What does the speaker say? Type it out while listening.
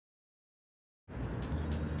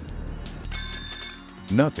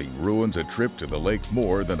Nothing ruins a trip to the lake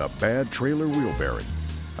more than a bad trailer wheel bearing.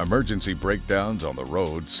 Emergency breakdowns on the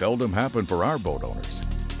road seldom happen for our boat owners.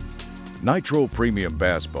 NITRO premium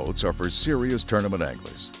bass boats are for serious tournament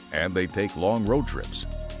anglers, and they take long road trips.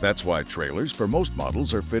 That's why trailers for most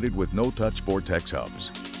models are fitted with no-touch Vortex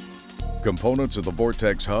hubs. Components of the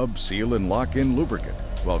Vortex hub seal and lock in lubricant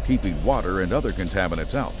while keeping water and other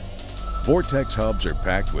contaminants out. Vortex hubs are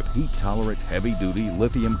packed with heat-tolerant, heavy-duty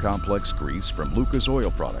lithium complex grease from Lucas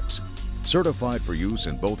Oil Products, certified for use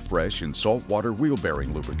in both fresh and saltwater wheel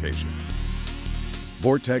bearing lubrication.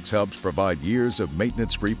 Vortex hubs provide years of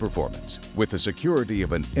maintenance-free performance with the security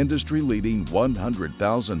of an industry-leading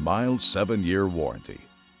 100,000-mile, 7-year warranty.